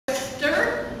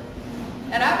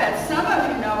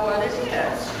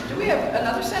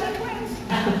another set of twins.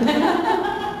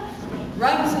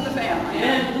 Runs in the family.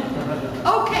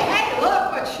 Okay, hey,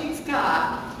 look what she's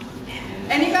got.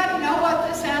 Anybody know what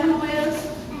this animal is?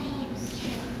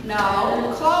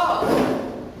 No, close.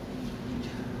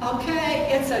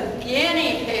 Okay, it's a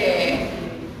guinea pig.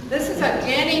 This is a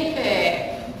guinea pig.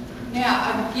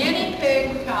 Now, a guinea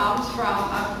pig comes from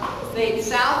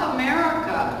South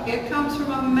America. It comes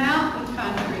from a mountain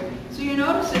country. So you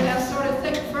notice it has sort of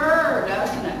thick fur,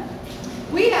 doesn't it?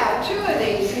 We have 2 of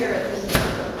these here at the zoo.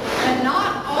 And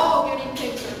not all guinea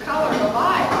pigs are colored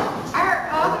alike. Our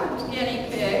other guinea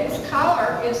pig's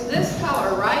color is this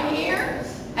color right here,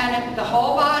 and the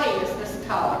whole body is this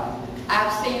color.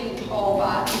 I've seen the whole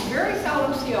body. You very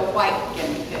seldom see a white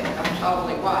guinea pig. I'm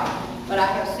totally white. But I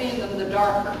have seen them the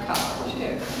darker color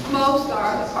too. Most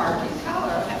are the party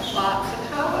color, have lots of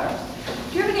colors.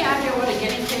 Do you have any idea what a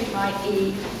guinea pig might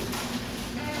eat?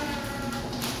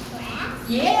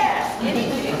 Yes, guinea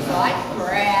pigs like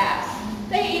grass.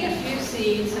 They eat a few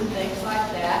seeds and things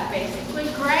like that, basically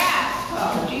grass.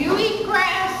 Oh, do you eat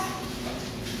grass?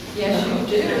 Yes, you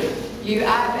do.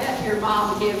 I bet your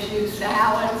mom gives you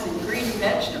salads and green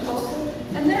vegetables,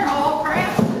 and they're all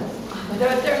grasses.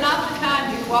 They're not the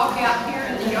kind you walk out here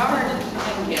in the yard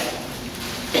and get.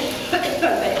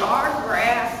 They are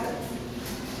grasses.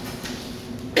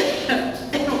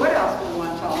 What else do you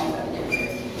want to tell me about guinea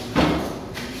pigs?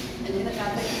 And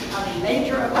then they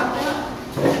drove up there.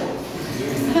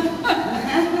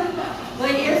 Well,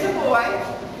 he is a boy,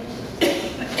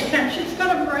 and she's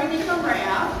going to bring him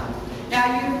around. Now,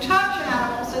 you touch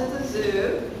animals at the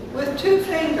zoo with 2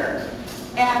 fingers,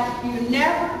 and you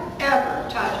never, ever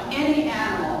touch any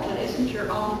animal that isn't your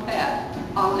own pet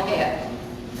on the head.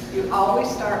 You always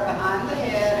start behind the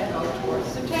head and go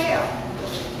towards the tail.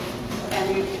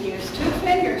 And you can use 2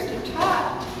 fingers to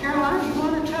touch. Caroline, you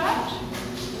want to touch?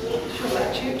 She'll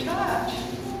let you touch.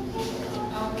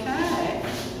 Okay.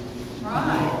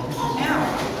 Right. Now,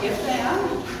 get them.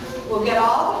 We'll get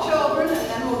all the children, and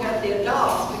then we'll get the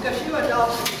adults, because you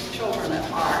adults are just children at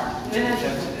heart.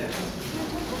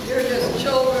 You're just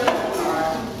children at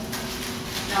heart.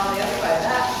 Now the other way,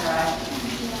 that's right.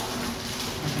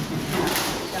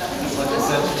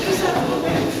 Two separate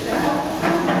things there.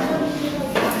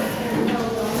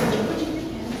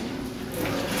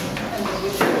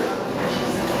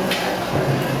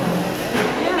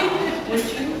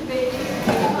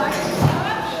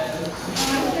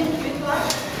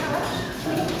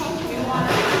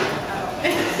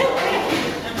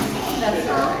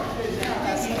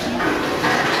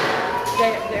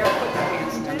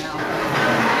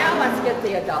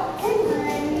 The adults.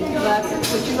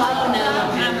 Would you like to know?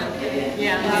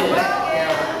 Yeah.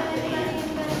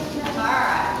 All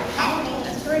right.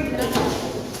 Let's bring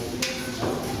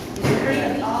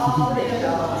all the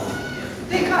adults.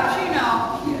 Because, you know,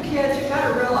 you kids, you got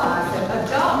to realize that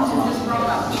adults are just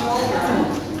grown-up children.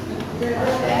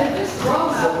 They're just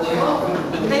grown-up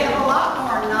children. They have a lot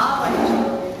more knowledge.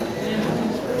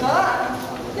 But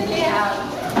they have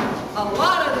a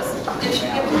lot of this issue.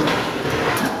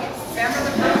 Remember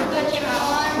the birthday,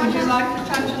 Caroline? Would you like to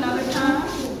touch another time?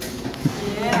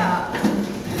 Yeah.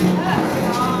 That's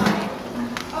fine.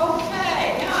 Okay,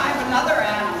 now I have another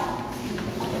animal.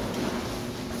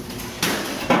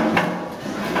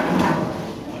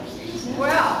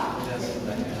 Well,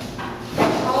 you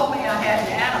told me I had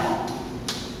an animal.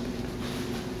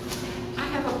 I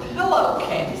have a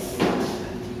pillowcase.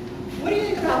 What do you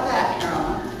think about that,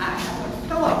 Caroline? I have a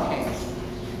pillowcase.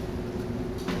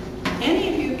 Any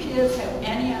of you kids have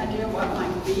any idea what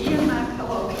might be in my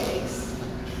pillowcase?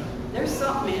 There's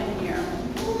something in here.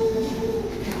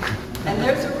 And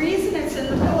there's a reason it's in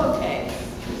the pillowcase.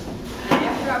 And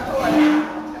after I pull it out,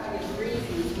 I'll tell you the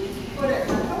reasons we put it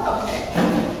in the pillowcase.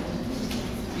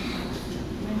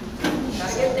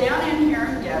 Gotta get down in here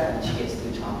and get it. She's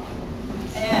too tall.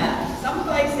 And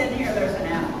someplace in here there's an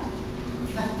animal.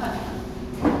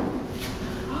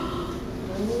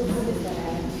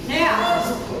 Now,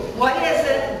 what is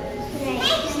it?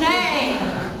 Snake.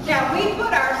 Now, we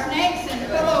put our snakes in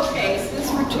pillowcases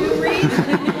for 2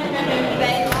 reasons.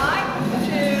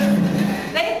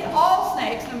 All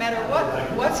snakes, no matter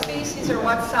what species or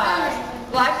what size,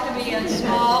 like to be in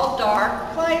small,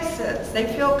 dark places. They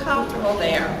feel comfortable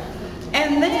there.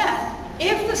 And then,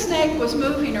 if the snake was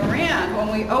moving around when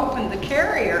we opened the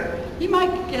carrier, he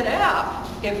might get out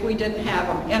if we didn't have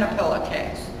him in a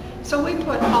pillowcase. So we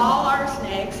put all our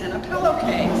snakes in a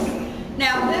pillowcase.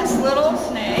 Now this little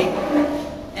snake,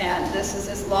 and this is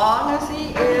as long as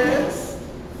he is,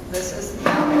 this is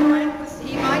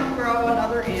he might grow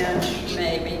another inch,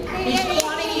 maybe. He's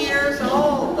 20 years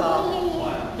old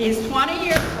though. He's 20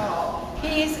 years old. He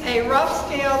He's a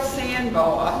rough-scaled sand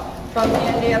boa from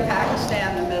India,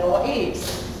 Pakistan, the Middle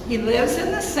East. He lives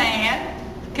in the sand.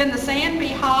 Can the sand be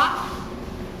hot?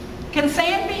 Can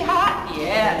sand be hot?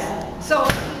 Yes. So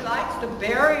he likes to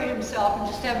bury himself and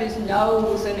just have his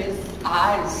nose and his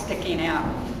eyes sticking out.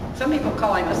 Some people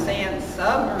call him a sand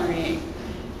submarine.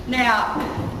 Now,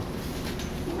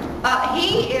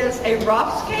 he is a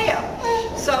rough scale,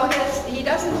 so he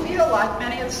doesn't feel like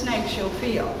many of the snakes you'll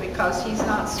feel because he's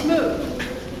not smooth.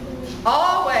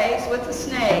 Always with a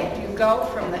snake, you go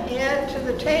from the head to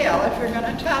the tail if you're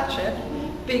going to touch it,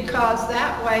 because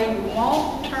that way you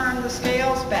won't turn the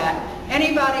scales back.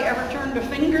 Anybody ever turned a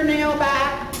fingernail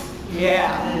back?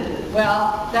 Yeah.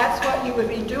 Well, that's what you would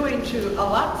be doing to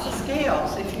lots of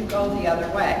scales if you go the other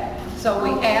way. So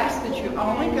we ask that you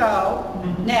only go.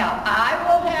 Now, I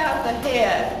will have the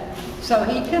head so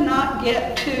he cannot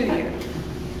get to you.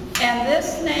 And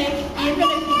this snake, even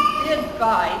if he did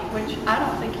bite, which I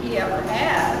don't think he ever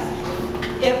has,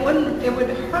 it would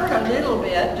hurt a little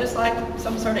bit, just like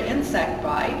some sort of insect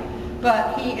bite,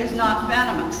 but he is not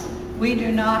venomous. We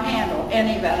do not handle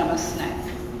any venomous snake.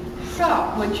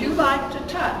 So, would you like to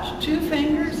touch 2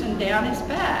 fingers and down his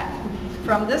back?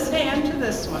 From this hand to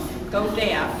this one. Go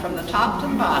down, from the top to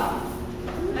the bottom.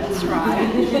 That's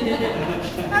right.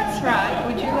 That's right.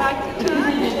 Would you like to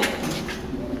touch?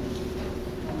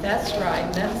 That's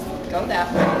right. Go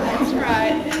that way. That's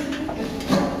right.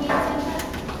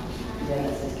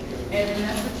 And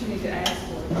that's what you need to ask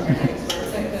for.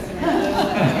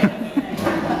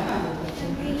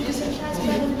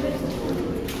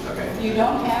 You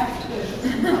don't have to.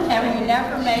 And we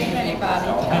never make anybody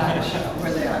touch.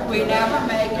 We never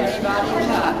make anybody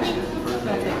touch.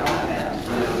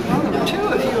 Well, there were 2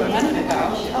 of you a minute ago.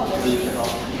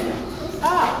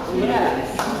 Oh, yes.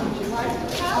 Would you like to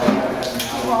touch?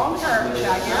 It won't hurt you, I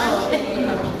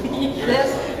guarantee you. This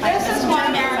is one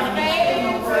of our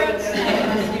favorite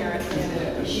snakes here at the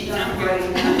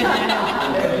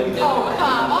Oh,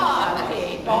 come on,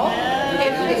 people.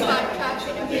 It's like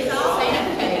touching a piece of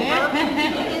sandpaper.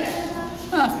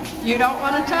 You don't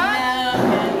want to touch?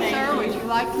 No. Sir, would you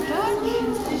like to touch?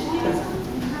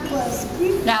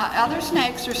 Now, other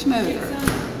snakes are smoother.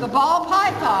 The ball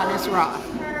python is rough.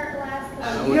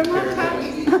 You don't want to touch?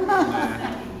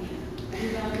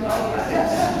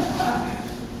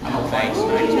 I don't think so.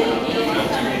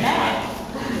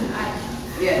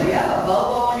 Yeah, you have a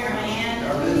bubble on your hand.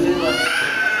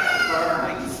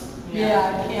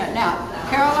 Yeah, I can't. Now,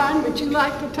 Caroline, would you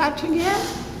like to touch again?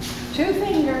 2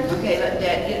 fingers. Okay, let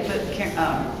Dad get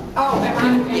Oh,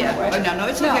 yeah. Oh, no,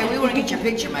 it's okay. We want to get your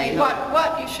picture made.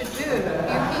 What you should do, you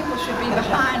people should be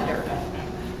behind her.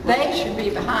 They should be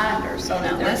behind her so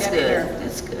that they're That's getting good. her.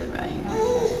 That's good right here.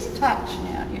 Touch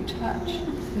now, you touch.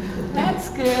 That's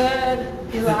good.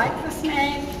 You like the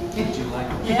snake?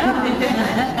 Yeah.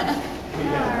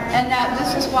 And now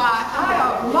this is why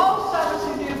most of us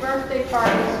who do birthday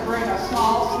parties bring a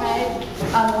small snake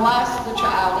unless the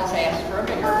child has asked for a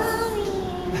bigger one.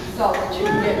 So that you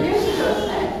can get used to a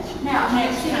snake. Now,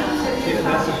 Nancy, have you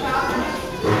touched it?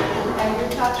 Have you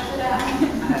touched it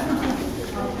out?